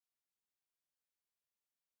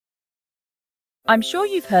I'm sure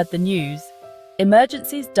you've heard the news.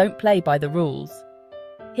 Emergencies don't play by the rules.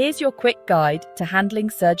 Here's your quick guide to handling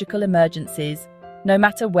surgical emergencies, no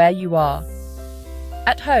matter where you are.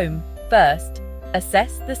 At home, first,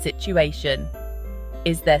 assess the situation.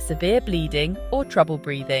 Is there severe bleeding or trouble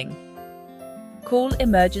breathing? Call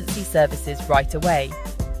emergency services right away.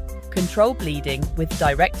 Control bleeding with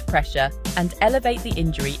direct pressure and elevate the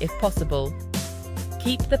injury if possible.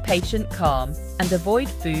 Keep the patient calm and avoid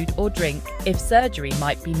food or drink if surgery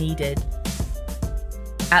might be needed.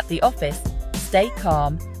 At the office, stay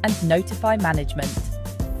calm and notify management.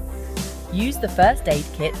 Use the first aid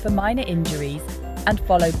kit for minor injuries and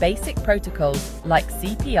follow basic protocols like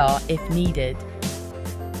CPR if needed.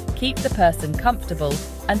 Keep the person comfortable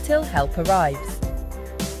until help arrives.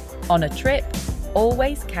 On a trip,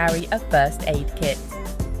 always carry a first aid kit.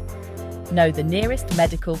 Know the nearest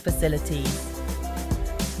medical facilities.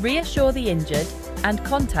 Reassure the injured and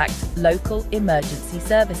contact local emergency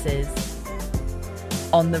services.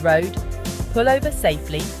 On the road, pull over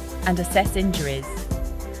safely and assess injuries.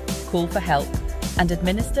 Call for help and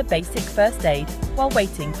administer basic first aid while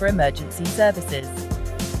waiting for emergency services.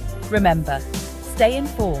 Remember, stay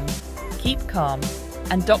informed, keep calm,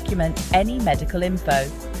 and document any medical info.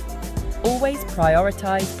 Always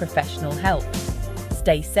prioritize professional help.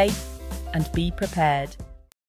 Stay safe and be prepared.